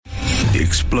the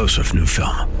explosive new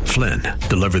film, Flynn,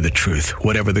 Deliver the Truth,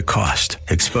 Whatever the Cost,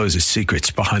 exposes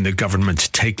secrets behind the government's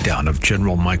takedown of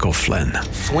General Michael Flynn.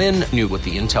 Flynn knew what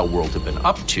the intel world had been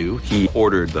up to. He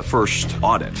ordered the first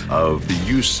audit of the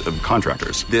use of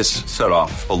contractors. This set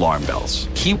off alarm bells.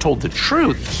 He told the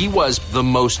truth. He was the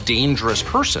most dangerous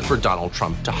person for Donald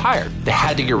Trump to hire. They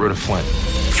had to get rid of Flynn.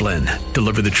 Flynn,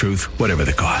 Deliver the Truth, Whatever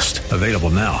the Cost. Available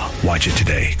now. Watch it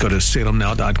today. Go to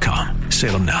salemnow.com.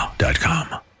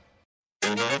 salemnow.com.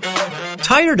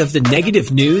 Tired of the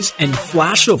negative news and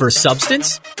flashover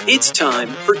substance? It's time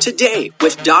for Today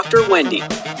with Dr. Wendy.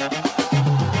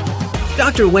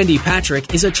 Dr. Wendy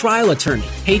Patrick is a trial attorney,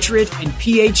 patriot, and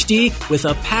PhD with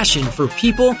a passion for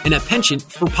people and a penchant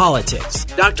for politics.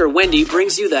 Dr. Wendy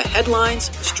brings you the headlines,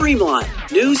 streamlined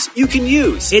news you can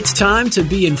use. It's time to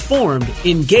be informed,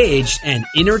 engaged, and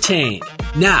entertained.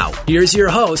 Now, here's your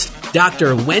host,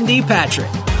 Dr. Wendy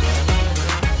Patrick.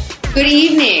 Good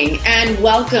evening and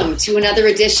welcome to another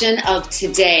edition of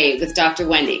Today with Dr.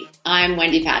 Wendy. I'm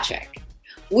Wendy Patrick.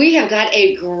 We have got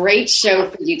a great show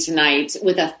for you tonight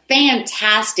with a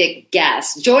fantastic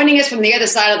guest. Joining us from the other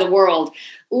side of the world,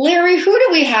 Larry, who do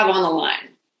we have on the line?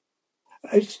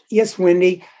 Yes,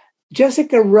 Wendy.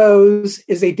 Jessica Rose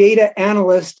is a data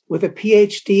analyst with a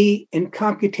PhD in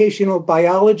computational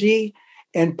biology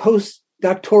and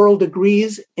postdoctoral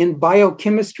degrees in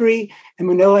biochemistry and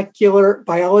molecular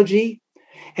biology.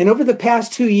 And over the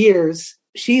past 2 years,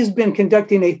 she's been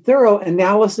conducting a thorough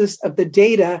analysis of the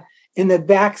data in the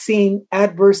Vaccine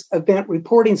Adverse Event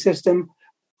Reporting System,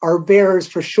 or VAERS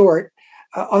for short,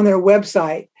 on their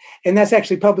website. And that's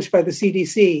actually published by the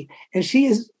CDC. And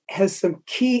she has some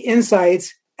key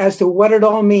insights as to what it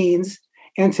all means.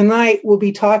 And tonight we'll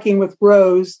be talking with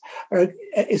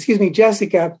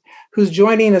Jessica, who's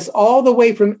joining us all the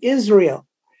way from Israel.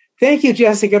 Thank you,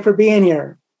 Jessica, for being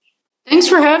here. Thanks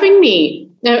for having me.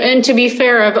 And to be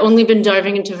fair, I've only been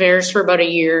diving into VAERS for about a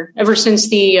year, ever since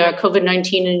the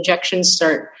COVID-19 injections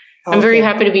start. I'm very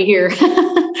happy to be here.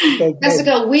 Okay,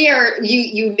 Jessica,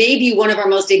 you may be one of our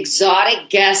most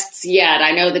exotic guests yet.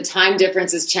 I know the time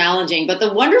difference is challenging, but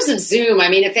the wonders of Zoom, I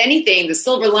mean, if anything, the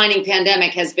silver lining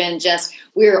pandemic has been just,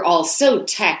 we're all so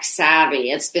tech savvy.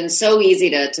 It's been so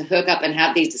easy to hook up and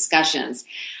have these discussions.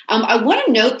 I want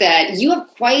to note that you have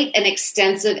quite an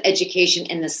extensive education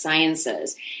in the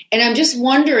sciences. And I'm just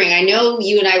wondering, I know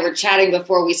you and I were chatting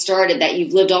before we started that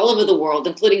you've lived all over the world,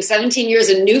 including 17 years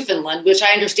in Newfoundland, which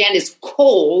I understand is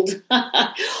cold.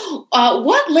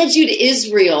 What led you to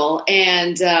Israel?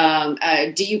 And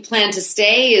do you plan to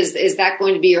stay? Is that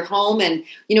going to be your home? And,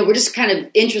 we're just kind of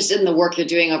interested in the work you're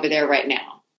doing over there right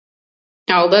now.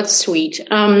 Oh, that's sweet.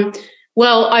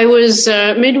 Well, I was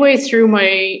midway through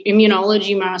my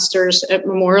immunology master's at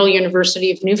Memorial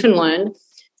University of Newfoundland,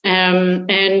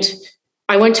 and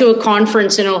I went to a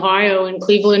conference in Ohio, in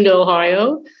Cleveland,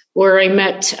 Ohio, where I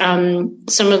met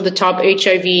some of the top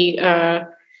HIV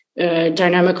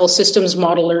dynamical systems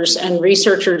modelers and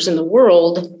researchers in the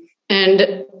world.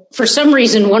 And for some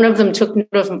reason, one of them took note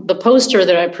of the poster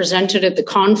that I presented at the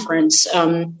conference.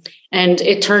 And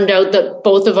it turned out that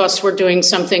both of us were doing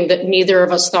something that neither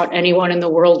of us thought anyone in the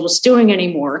world was doing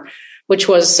anymore, which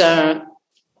was HIV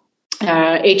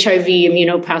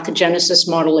immunopathogenesis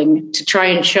modeling to try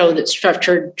and show that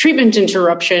structured treatment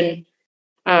interruption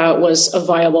was a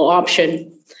viable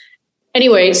option.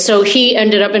 Anyway, so he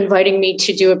ended up inviting me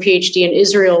to do a PhD in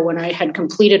Israel when I had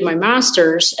completed my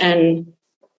master's, and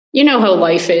you know how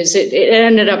life is. It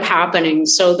ended up happening.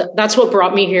 So that's what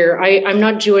brought me here. I'm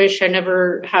not Jewish. I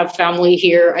never have family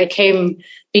here. I came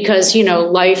because,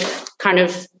 life kind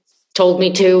of told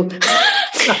me to.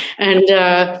 And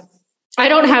I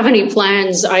don't have any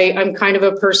plans. I'm kind of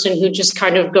a person who just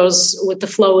kind of goes with the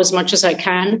flow as much as I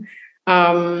can.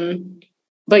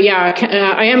 But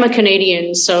yeah, I am a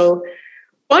Canadian. So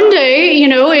one day,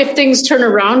 if things turn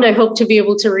around, I hope to be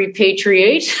able to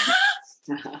repatriate.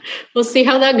 We'll see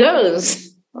how that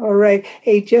goes. All right.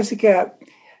 Hey, Jessica,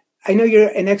 I know you're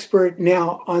an expert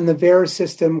now on the VAERS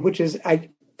system, which is, I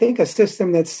think, a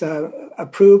system that's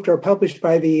approved or published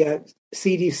by the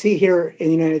CDC here in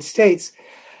the United States.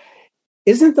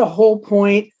 Isn't the whole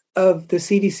point of the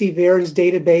CDC VAERS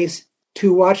database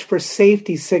to watch for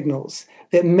safety signals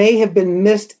that may have been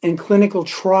missed in clinical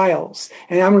trials?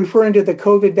 And I'm referring to the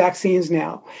COVID vaccines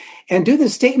now. And do the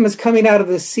statements coming out of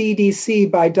the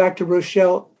CDC by Dr.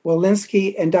 Rochelle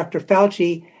Walensky and Dr.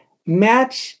 Fauci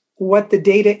match what the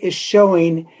data is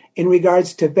showing in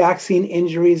regards to vaccine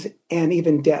injuries and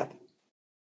even death?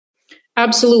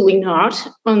 Absolutely not.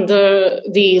 On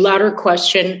the latter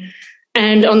question,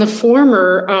 and on the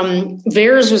former,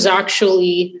 VAERS was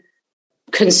actually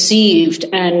conceived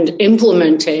and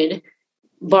implemented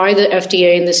by the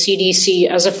FDA and the CDC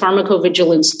as a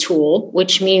pharmacovigilance tool,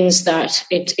 which means that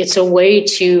it's a way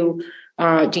to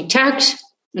detect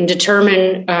and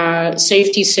determine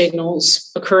safety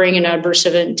signals occurring in adverse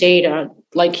event data,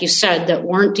 like you said, that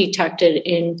weren't detected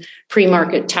in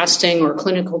pre-market testing or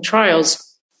clinical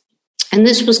trials. And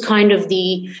this was kind of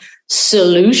the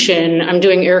solution, I'm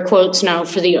doing air quotes now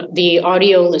for the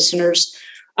audio listeners,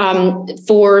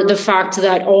 for the fact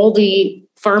that all the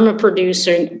pharma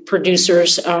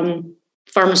producers,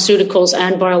 pharmaceuticals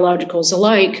and biologicals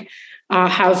alike,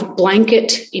 have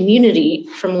blanket immunity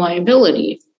from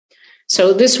liability.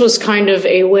 So this was kind of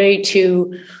a way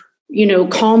to,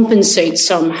 compensate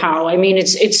somehow. I mean,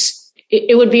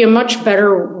 it would be a much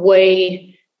better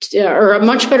way, or a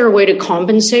much better way to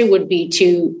compensate would be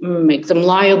to make them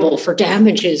liable for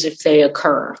damages if they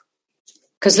occur.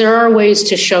 Because there are ways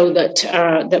to show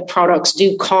that products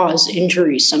do cause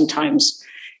injuries sometimes.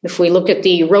 If we look at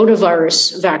the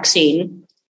rotavirus vaccine,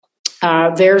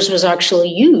 VAERS was actually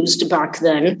used back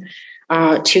then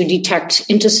to detect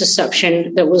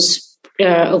intussusception that was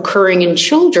occurring in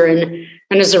children.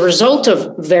 And as a result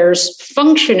of VAERS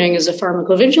functioning as a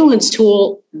pharmacovigilance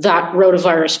tool, that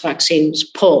rotavirus vaccine was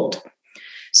pulled.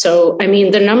 So, I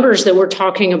mean, the numbers that we're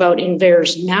talking about in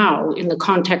VAERS now in the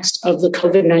context of the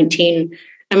COVID-19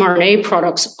 mRNA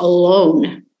products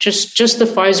alone, just the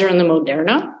Pfizer and the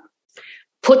Moderna,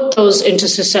 put those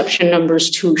intussusception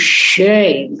numbers to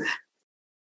shame.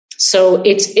 So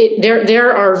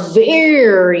there are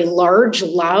very large,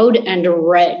 loud, and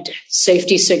red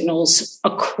safety signals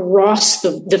across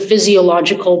the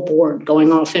physiological board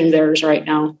going off in VAERS right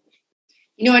now.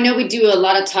 I know we do a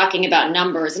lot of talking about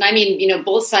numbers, and I mean,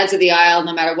 both sides of the aisle,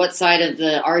 no matter what side of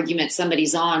the argument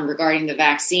somebody's on regarding the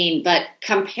vaccine, but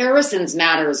comparisons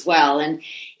matter as well. And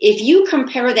if you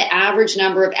compare the average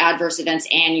number of adverse events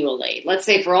annually, let's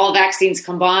say for all vaccines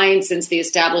combined since the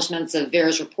establishments of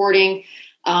VAERS reporting,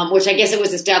 which I guess it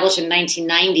was established in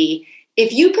 1990,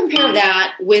 if you compare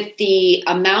that with the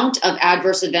amount of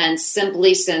adverse events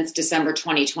simply since December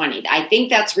 2020, I think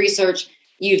that's research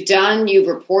you've done, you've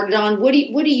reported on. What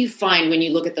do you find when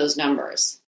you look at those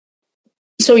numbers?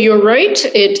 So you're right.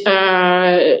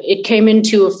 It came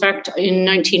into effect in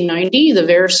 1990, the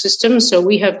VAERS system. So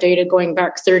we have data going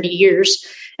back 30 years.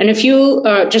 And if you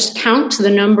just count the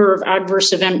number of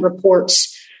adverse event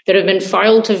reports that have been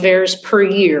filed to VAERS per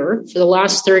year for the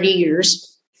last 30 years,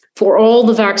 for all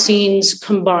the vaccines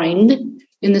combined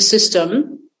in the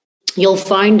system, you'll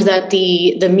find that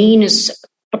the mean is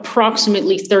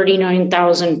approximately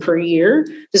 39,000 per year.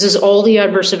 This is all the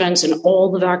adverse events and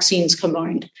all the vaccines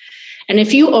combined. And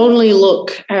if you only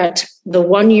look at the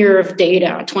 1 year of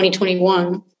data,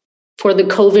 2021, for the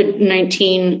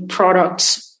COVID-19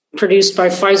 products produced by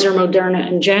Pfizer, Moderna,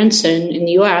 and Janssen in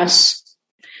the US,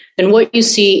 then what you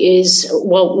see is,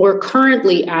 well, we're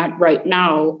currently at right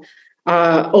now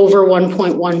over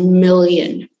 1.1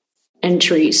 million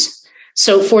entries.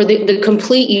 So for the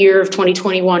complete year of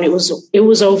 2021, it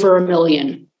was over 1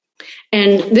 million.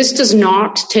 And this does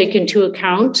not take into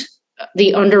account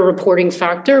the underreporting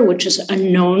factor, which is a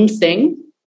known thing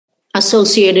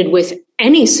associated with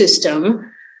any system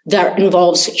that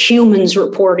involves humans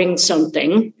reporting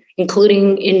something,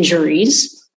 including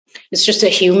injuries. It's just a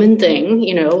human thing,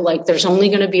 like there's only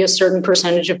going to be a certain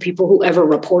percentage of people who ever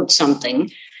report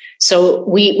something. So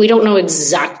we don't know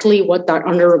exactly what that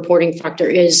underreporting factor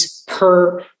is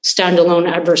per standalone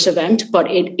adverse event, but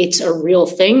it's a real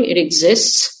thing. It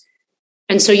exists.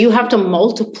 And so you have to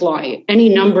multiply any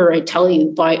number I tell you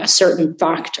by a certain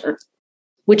factor,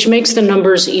 which makes the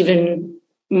numbers even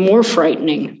more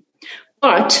frightening.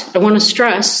 But I want to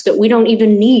stress that we don't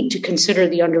even need to consider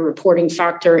the underreporting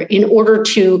factor in order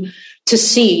to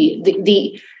see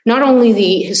the not only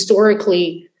the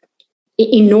historically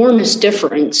enormous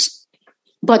difference,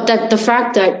 but that the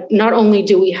fact that not only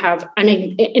do we have an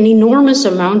enormous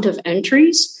amount of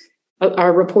entries,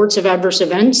 our reports of adverse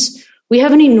events, we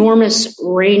have an enormous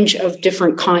range of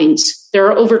different kinds. There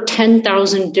are over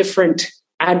 10,000 different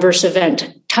adverse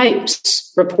event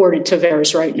types reported to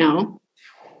VAERS right now.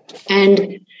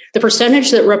 And the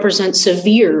percentage that represents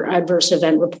severe adverse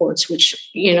event reports, which,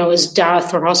 is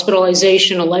death or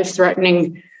hospitalization, a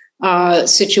life-threatening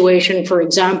situation, for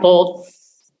example,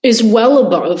 is well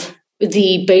above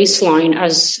the baseline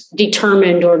as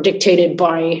determined or dictated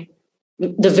by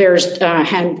the VAERS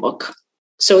handbook.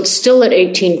 So it's still at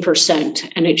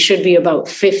 18%, and it should be about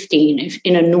 15%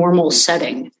 in a normal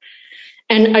setting.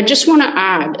 And I just want to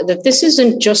add that this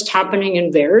isn't just happening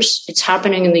in VAERS. It's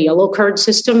happening in the yellow card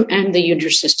system and the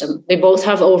UDRA system. They both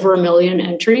have over 1 million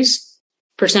entries.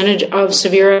 Percentage of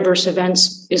severe adverse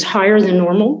events is higher than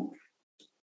normal.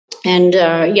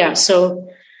 And so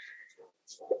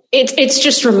it's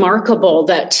just remarkable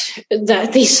that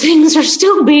these things are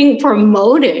still being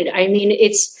promoted. I mean,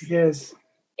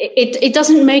 it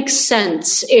doesn't make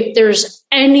sense if there's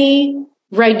any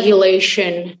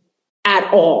regulation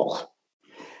at all.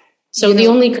 So the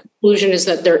only conclusion is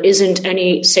that there isn't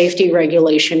any safety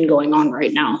regulation going on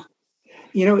right now.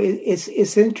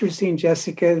 It's interesting,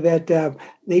 Jessica, that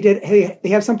they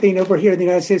have something over here in the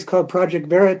United States called Project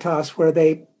Veritas, where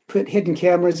they put hidden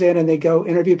cameras in and they go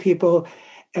interview people.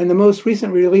 And the most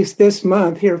recent release this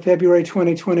month, here, February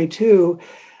 2022,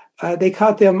 they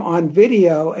caught them on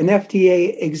video, an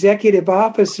FDA executive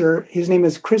officer. His name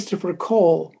is Christopher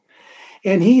Cole.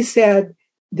 And he said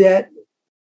that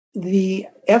the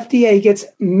FDA gets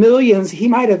millions, he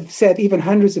might have said even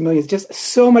hundreds of millions, just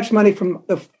so much money from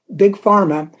the big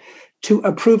pharma to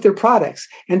approve their products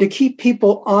and to keep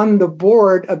people on the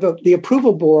board of the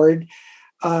approval board.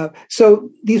 So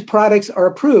these products are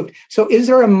approved. So is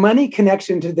there a money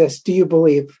connection to this, do you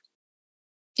believe?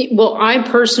 Well, I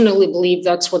personally believe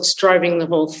that's what's driving the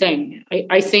whole thing.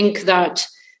 I think that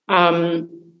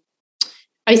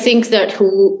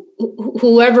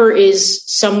whoever is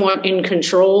somewhat in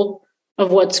control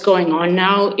of what's going on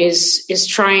now is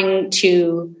trying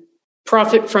to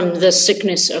profit from the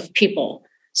sickness of people.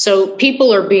 So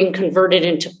people are being converted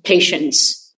into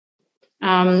patients.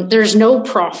 There's no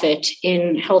profit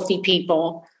in healthy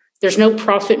people. There's no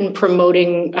profit in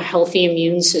promoting a healthy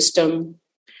immune system.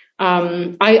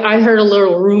 I heard a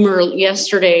little rumor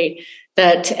yesterday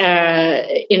that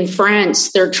in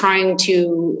France, they're trying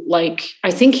to,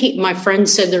 my friend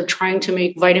said they're trying to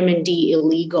make vitamin D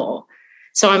illegal.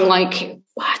 So I'm like,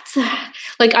 what the?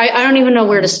 I don't even know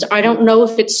where to start. I don't know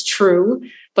if it's true,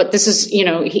 but this is,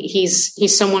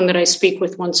 he's someone that I speak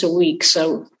with once a week.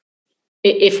 So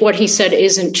if what he said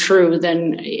isn't true,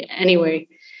 then anyway,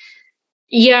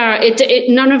 yeah,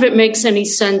 none of it makes any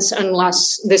sense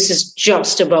unless this is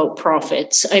just about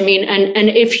profits. I mean, and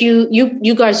if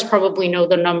you guys probably know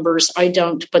the numbers, I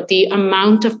don't, but the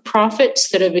amount of profits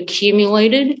that have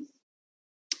accumulated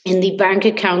in the bank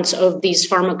accounts of these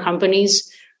pharma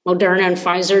companies, Moderna and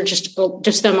Pfizer,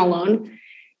 just them alone,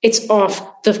 it's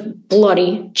off the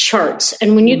bloody charts.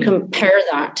 And when you compare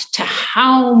that to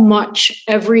how much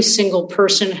every single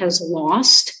person has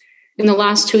lost in the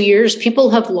last 2 years,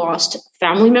 people have lost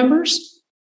family members.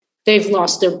 They've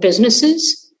lost their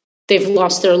businesses. They've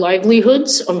lost their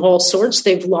livelihoods of all sorts.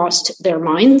 They've lost their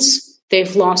minds.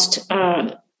 They've lost,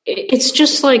 it's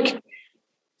just like,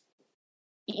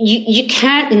 you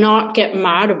can't not get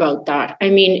mad about that. I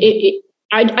mean,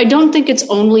 I don't think it's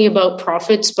only about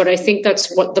profits, but I think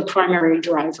that's what the primary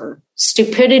driver: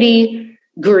 stupidity,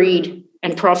 greed,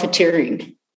 and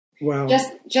profiteering. Wow.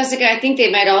 Jessica, I think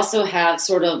they might also have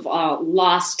sort of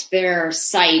lost their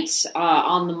sight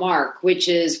on the mark, which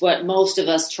is what most of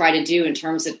us try to do in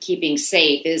terms of keeping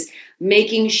safe, is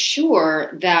making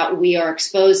sure that we are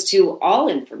exposed to all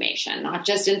information, not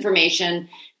just information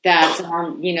that's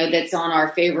on our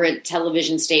favorite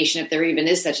television station, if there even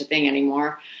is such a thing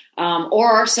anymore,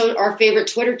 or our favorite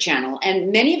Twitter channel.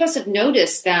 And many of us have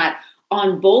noticed that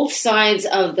on both sides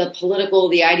of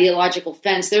the ideological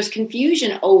fence, there's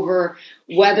confusion over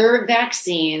whether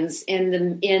vaccines in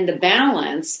the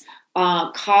balance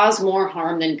cause more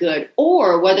harm than good,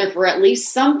 or whether for at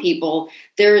least some people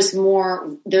there's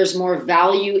more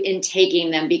value in taking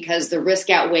them because the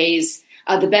risk outweighs.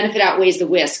 The benefit outweighs the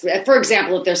risk. For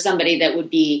example, if there's somebody that would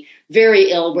be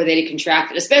very ill where they'd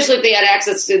contract it, especially if they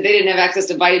didn't have access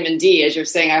to vitamin D, as you're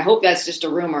saying. I hope that's just a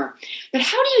rumor. But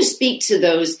how do you speak to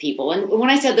those people? And when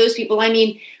I said those people, I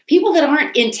mean people that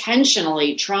aren't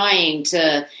intentionally trying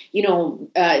to,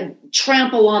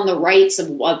 trample on the rights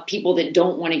of people that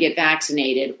don't want to get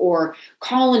vaccinated, or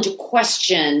call into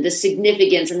question the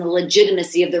significance and the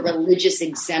legitimacy of the religious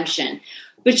exemption.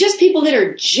 But just people that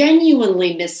are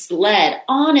genuinely misled,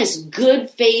 honest, good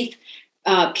faith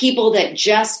people that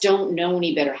just don't know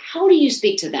any better. How do you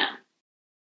speak to them?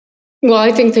 Well,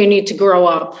 I think they need to grow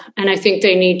up, and I think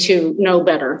they need to know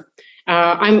better.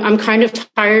 I'm kind of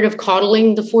tired of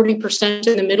coddling the 40%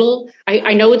 in the middle.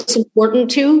 I know it's important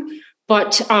to,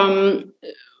 but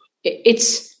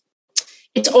it's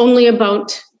only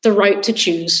about the right to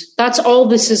choose. That's all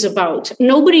this is about.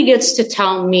 Nobody gets to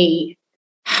tell me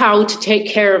how to take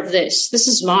care of this. This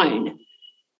is mine.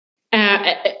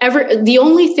 The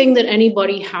only thing that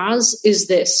anybody has is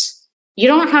this. You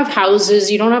don't have houses,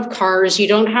 you don't have cars, you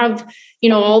don't have,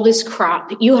 all this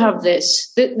crap. You have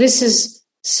this. This is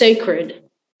sacred.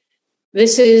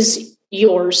 This is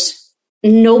yours.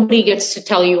 Nobody gets to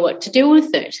tell you what to do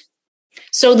with it.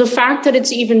 So the fact that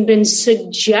it's even been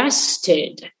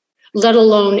suggested, let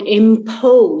alone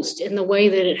imposed in the way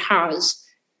that it has,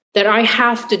 that I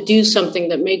have to do something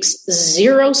that makes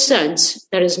zero sense,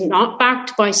 that is not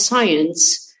backed by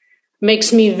science,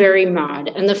 makes me very mad.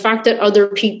 And the fact that other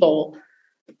people,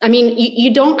 I mean,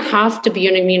 you don't have to be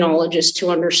an immunologist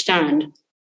to understand.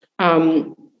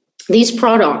 These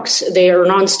products, they are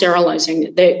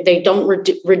non-sterilizing. They don't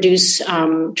reduce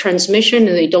transmission,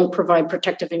 and they don't provide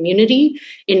protective immunity.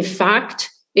 In fact,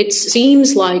 it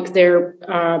seems like they're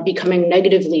becoming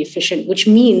negatively efficient, which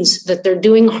means that they're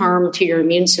doing harm to your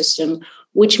immune system,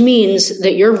 which means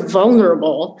that you're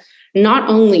vulnerable not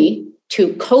only to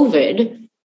COVID,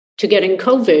 to getting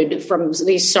COVID from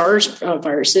these SARS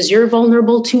viruses, you're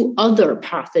vulnerable to other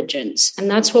pathogens. And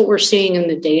that's what we're seeing in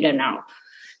the data now.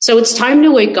 So it's time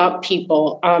to wake up,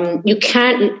 people. You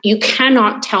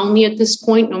cannot tell me at this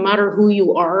point, no matter who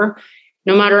you are,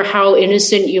 no matter how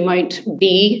innocent you might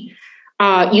be,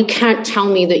 you can't tell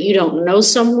me that you don't know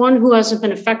someone who hasn't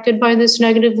been affected by this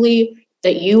negatively,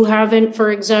 that you haven't,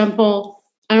 for example.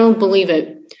 I don't believe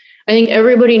it. I think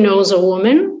everybody knows a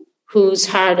woman who's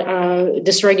had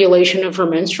dysregulation of her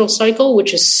menstrual cycle,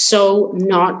 which is so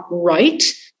not right.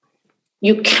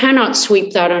 You cannot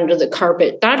sweep that under the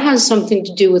carpet. That has something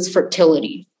to do with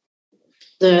fertility.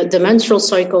 The menstrual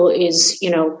cycle is,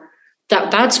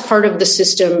 that's part of the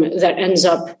system that ends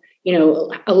up,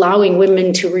 allowing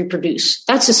women to reproduce.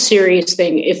 That's a serious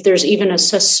thing if there's even a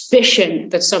suspicion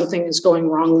that something is going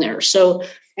wrong there. So,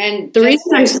 and the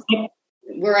reason I say,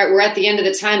 we're at the end of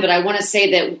the time, but I want to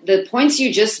say that the points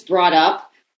you just brought up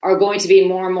are going to be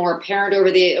more and more apparent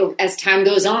as time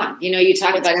goes on. You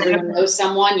talk about everyone knows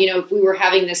someone. If we were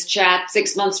having this chat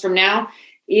 6 months from now,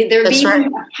 there'd be a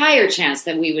higher chance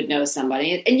that we would know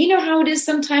somebody. And you know how it is.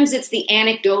 Sometimes it's the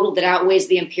anecdotal that outweighs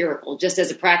the empirical, just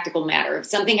as a practical matter. If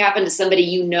something happened to somebody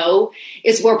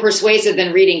it's more persuasive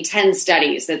than reading 10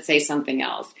 studies that say something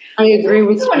else. I agree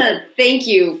with you. I want to thank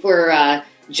you for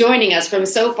joining us from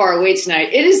so far away tonight.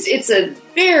 It's a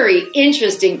very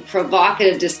interesting,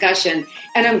 provocative discussion,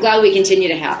 and I'm glad we continue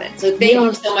to have it. So thank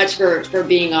you so much for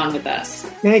being on with us.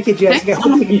 Thank you, Jessica.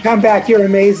 Hope you can come back. You're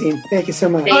amazing. Thank you so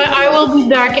much. I will be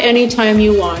back anytime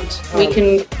you want. We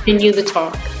can continue the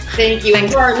talk. Thank you. And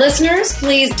for our listeners,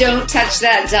 please don't touch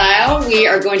that dial. We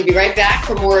are going to be right back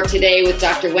for more of Today with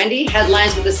Dr. Wendy,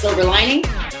 Headlines with a Silver Lining.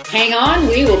 Hang on,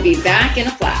 we will be back in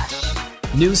a flash.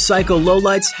 News cycle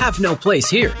lowlights have no place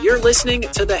here. You're listening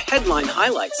to the headline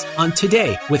highlights on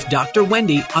Today with Dr.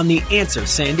 Wendy on The Answer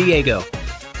San Diego.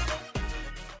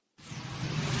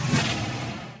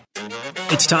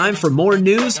 It's time for more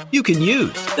news you can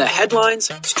use. The headlines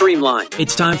streamlined.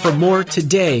 It's time for more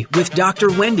Today with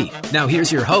Dr. Wendy. Now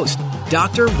here's your host,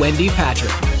 Dr. Wendy Patrick.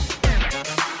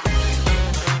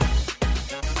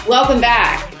 Welcome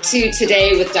back to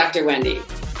Today with Dr. Wendy.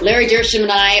 Larry Dersham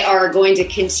and I are going to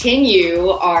continue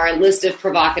our list of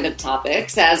provocative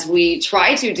topics as we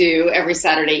try to do every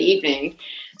Saturday evening.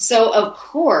 So, of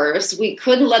course, we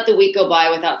couldn't let the week go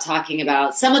by without talking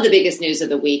about some of the biggest news of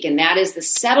the week, and that is the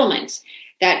settlement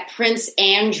that Prince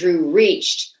Andrew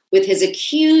reached with his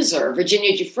accuser,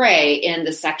 Virginia Giuffre, in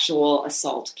the sexual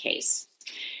assault case.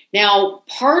 Now,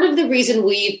 part of the reason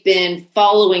we've been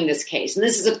following this case, and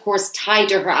this is, of course, tied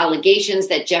to her allegations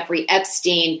that Jeffrey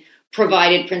Epstein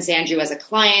provided Prince Andrew as a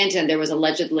client, and there was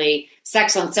allegedly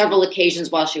sex on several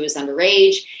occasions while she was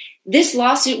underage. This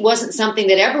lawsuit wasn't something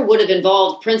that ever would have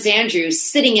involved Prince Andrew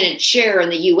sitting in a chair in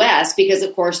the U.S. because,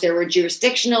 of course, there were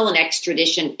jurisdictional and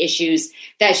extradition issues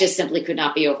that just simply could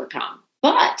not be overcome.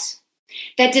 But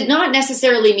that did not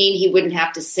necessarily mean he wouldn't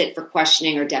have to sit for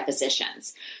questioning or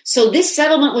depositions. So this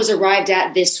settlement was arrived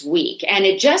at this week, and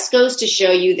it just goes to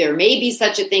show you there may be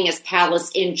such a thing as palace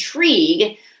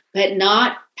intrigue, but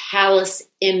not palace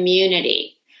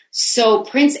immunity. So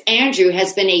Prince Andrew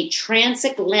has been a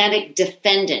transatlantic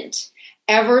defendant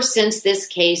ever since this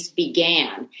case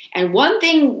began. And one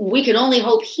thing we can only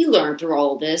hope he learned through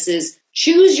all of this is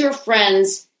choose your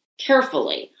friends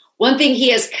carefully. One thing he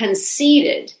has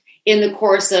conceded in the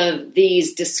course of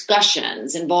these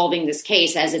discussions involving this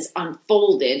case as it's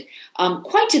unfolded,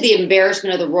 quite to the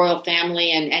embarrassment of the royal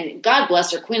family, and God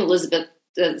bless her, Queen Elizabeth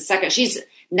II, she's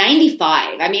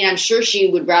 95. I mean, I'm sure she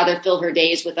would rather fill her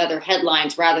days with other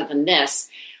headlines rather than this.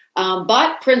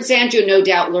 But Prince Andrew no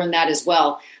doubt learned that as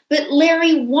well. But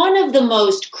Larry, one of the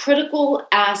most critical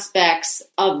aspects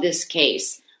of this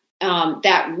case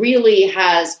that really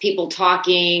has people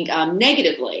talking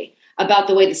negatively about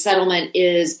the way the settlement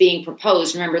is being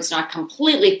proposed, remember it's not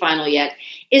completely final yet,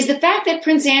 is the fact that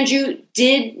Prince Andrew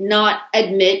did not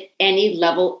admit any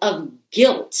level of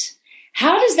guilt.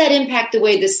 How does that impact the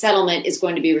way this settlement is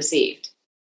going to be received?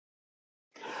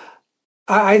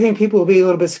 I think people will be a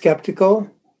little bit skeptical.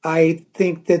 I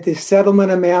think that the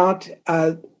settlement amount,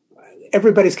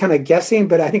 everybody's kind of guessing,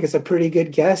 but I think it's a pretty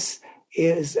good guess,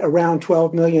 is around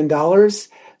 $12 million.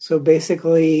 So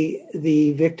basically,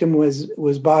 the victim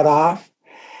was bought off,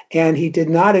 and he did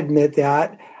not admit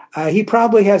that. He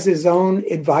probably has his own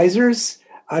advisors.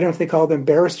 I don't know if they call them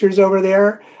barristers over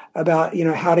there, about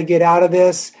how to get out of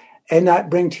this and not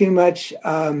bring too much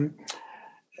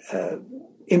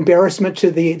embarrassment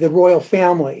to the royal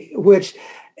family. Which,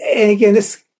 and again,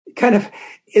 this kind of,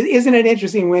 isn't it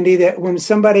interesting, Wendy, that when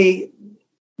somebody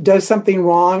does something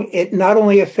wrong, it not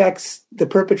only affects the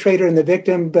perpetrator and the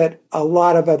victim, but a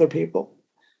lot of other people.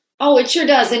 Oh, it sure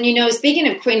does. And, speaking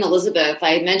of Queen Elizabeth,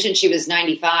 I mentioned she was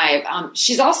 95.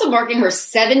 She's also marking her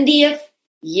 70th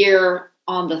year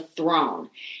on the throne.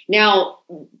 Now,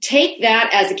 take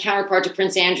that as a counterpart to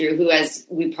Prince Andrew, who, as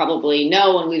we probably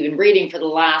know and we've been reading for the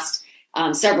last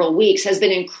several weeks, has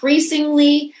been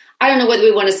increasingly, I don't know whether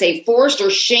we want to say forced or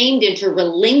shamed into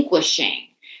relinquishing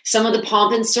some of the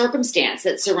pomp and circumstance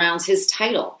that surrounds his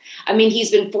title. I mean, he's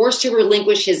been forced to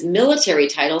relinquish his military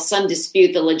title. Some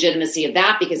dispute the legitimacy of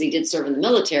that because he did serve in the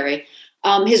military.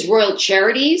 His royal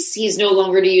charities, he's no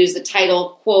longer to use the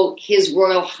title, quote, His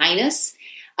Royal Highness.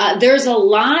 There's a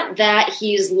lot that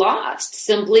he's lost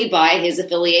simply by his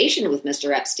affiliation with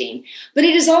Mr. Epstein. But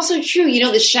it is also true,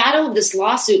 the shadow of this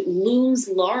lawsuit looms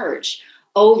large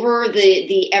over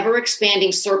the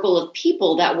ever-expanding circle of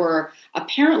people that were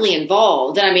apparently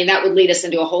involved. And I mean, that would lead us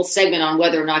into a whole segment on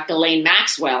whether or not Ghislaine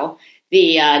Maxwell,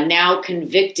 the now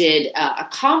convicted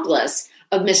accomplice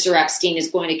of Mr. Epstein,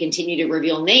 is going to continue to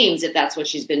reveal names if that's what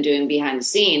she's been doing behind the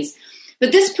scenes.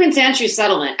 But this Prince Andrew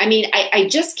settlement, I mean, I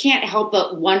just can't help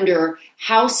but wonder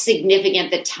how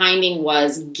significant the timing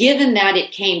was, given that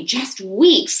it came just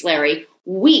weeks, Larry,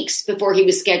 weeks before he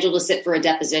was scheduled to sit for a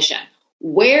deposition,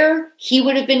 where he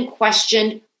would have been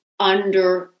questioned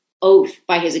under oath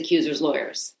by his accuser's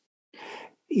lawyers.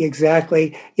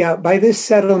 Exactly. Yeah, by this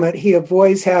settlement, he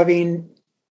avoids having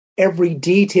every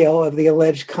detail of the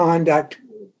alleged conduct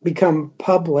become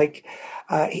public.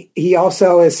 He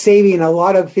also is saving a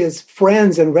lot of his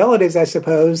friends and relatives, I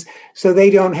suppose, so they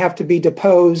don't have to be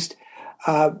deposed,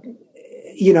 in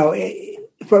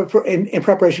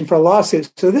preparation for a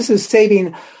lawsuit. So this is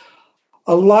saving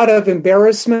a lot of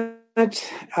embarrassment,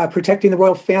 protecting the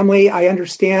royal family. I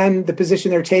understand the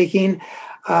position they're taking.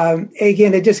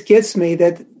 Again, it just gets me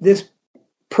that this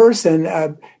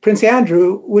person, Prince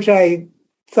Andrew, which I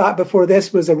thought before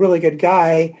this was a really good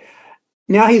guy,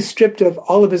 now he's stripped of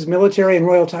all of his military and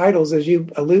royal titles, as you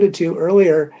alluded to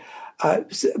earlier.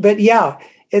 But yeah,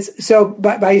 it's so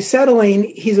by settling,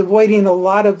 he's avoiding a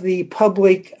lot of the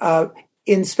public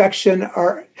inspection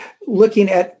or looking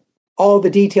at all the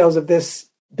details of this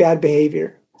bad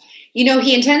behavior.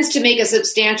 He intends to make a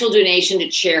substantial donation to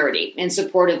charity in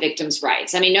support of victims'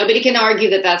 rights. I mean, nobody can argue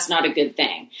that that's not a good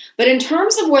thing. But in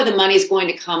terms of where the money is going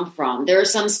to come from, there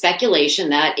is some speculation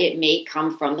that it may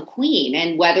come from the Queen,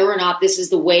 and whether or not this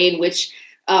is the way in which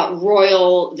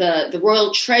the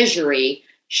royal treasury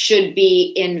should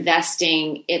be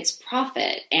investing its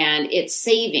profit and its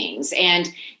savings,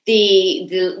 and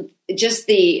the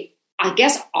I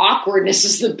guess awkwardness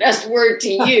is the best word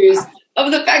to use.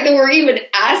 Of the fact that we're even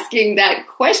asking that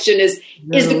question is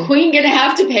the Queen going to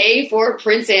have to pay for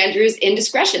Prince Andrew's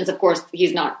indiscretions? Of course,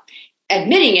 he's not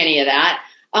admitting any of that.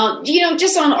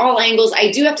 Just on all angles,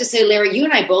 I do have to say, Larry, you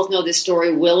and I both know this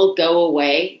story will go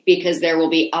away because there will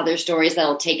be other stories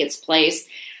that'll take its place.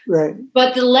 Right.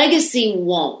 But the legacy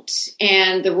won't.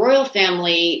 And the royal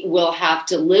family will have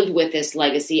to live with this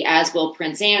legacy, as will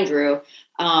Prince Andrew,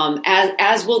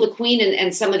 as will the Queen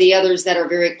and some of the others that are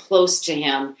very close to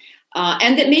him.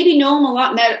 And that maybe know him a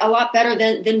lot better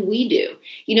than we do.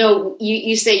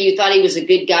 You say you thought he was a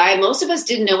good guy. Most of us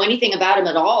didn't know anything about him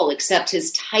at all except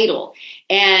his title.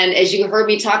 And as you heard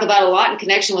me talk about a lot in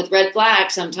connection with red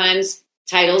flags, sometimes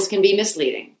titles can be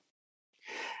misleading.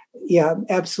 Yeah,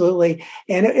 absolutely.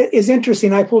 And it's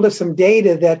interesting. I pulled up some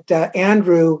data that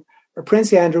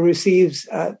Prince Andrew receives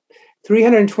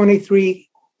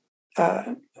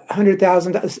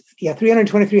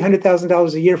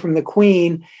 $323,000 a year from the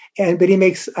Queen, but he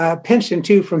makes a pension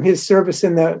too from his service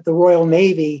in the Royal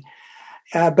Navy.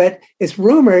 But it's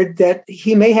rumored that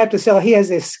he may have to sell. He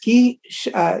has a ski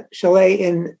chalet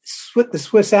in the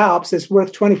Swiss Alps that's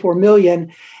worth $24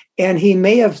 million, and he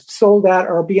may have sold that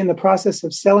or be in the process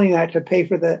of selling that to pay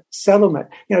for the settlement.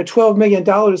 $12 million.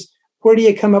 Where do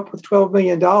you come up with $12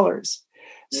 million?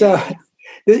 So. Yeah.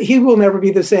 He will never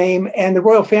be the same, and the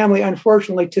royal family,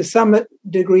 unfortunately, to some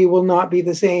degree, will not be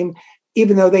the same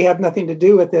even though they have nothing to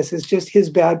do with this. It's just his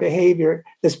bad behavior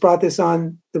that's brought this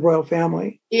on the royal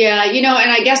family. Yeah,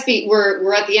 and I guess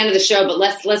we're at the end of the show, but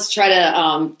let's try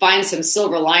to find some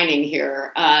silver lining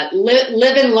here.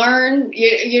 Live and learn.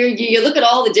 You look at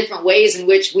all the different ways in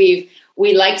which we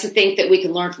like to think that we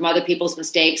can learn from other people's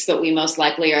mistakes, but we most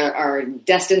likely are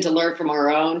destined to learn from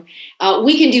our own.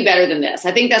 We can do better than this.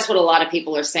 I think that's what a lot of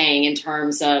people are saying in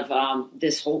terms of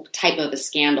this whole type of a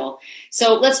scandal.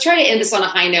 So let's try to end this on a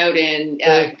high note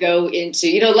and go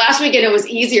into, last weekend it was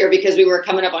easier because we were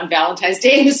coming up on Valentine's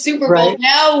Day and the Super Bowl. Right.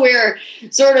 Now we're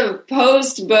sort of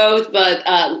post both, but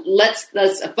let's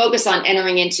focus on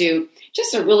entering into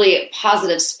just a really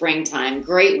positive springtime.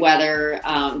 Great weather,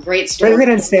 great story.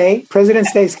 President's Day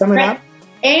is coming up.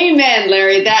 Amen,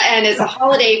 Larry. And it's a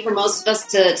holiday for most of us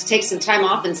to take some time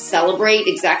off and celebrate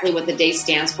exactly what the day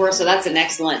stands for. So that's an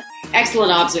excellent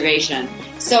observation.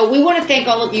 So we want to thank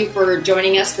all of you for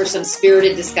joining us for some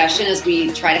spirited discussion as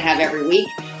we try to have every week.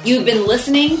 You've been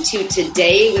listening to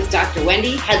Today with Dr.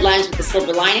 Wendy, Headlines with the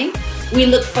Silver Lining. We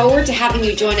look forward to having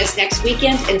you join us next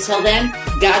weekend. Until then,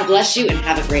 God bless you and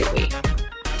have a great week.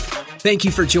 Thank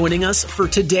you for joining us for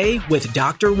Today with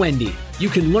Dr. Wendy. You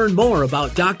can learn more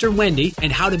about Dr. Wendy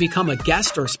and how to become a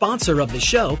guest or sponsor of the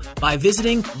show by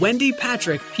visiting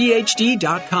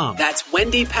wendypatrickphd.com. That's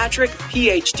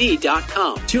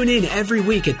wendypatrickphd.com. Tune in every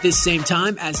week at this same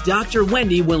time as Dr.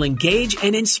 Wendy will engage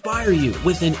and inspire you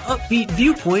with an upbeat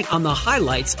viewpoint on the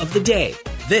highlights of the day.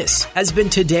 This has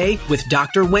been Today with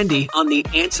Dr. Wendy on The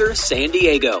Answer San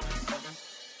Diego.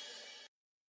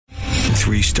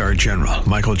 3-star General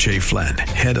Michael J. Flynn,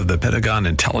 head of the Pentagon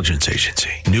Intelligence Agency,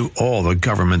 knew all the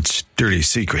government's dirty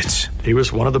secrets. He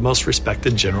was one of the most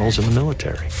respected generals in the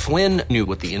military. Flynn knew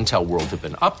what the intel world had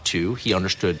been up to. He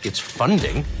understood its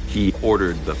funding. He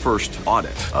ordered the first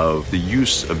audit of the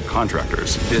use of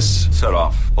contractors. This set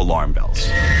off alarm bells.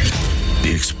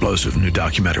 The explosive new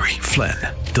documentary, Flynn,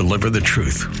 Deliver the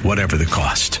Truth, Whatever the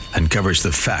Cost, uncovers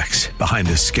the facts behind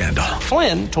this scandal.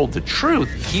 Flynn told the truth.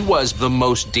 He was the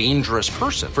most dangerous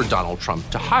person for Donald Trump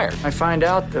to hire. I find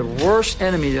out the worst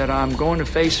enemy that I'm going to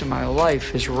face in my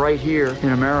life is right here in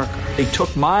America. They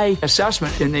took my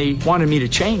assessment and they wanted me to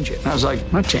change it. And I was like,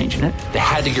 I'm not changing it. They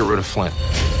had to get rid of Flynn.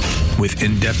 With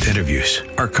in-depth interviews,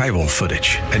 archival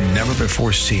footage, and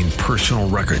never-before-seen personal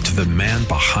records of the man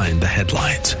behind the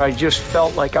headlines. I just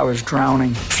felt like I was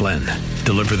drowning. Flynn,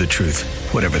 Deliver the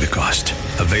Truth, Whatever the Cost.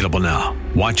 Available now.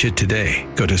 Watch it today.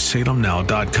 Go to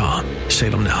salemnow.com.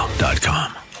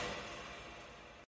 salemnow.com.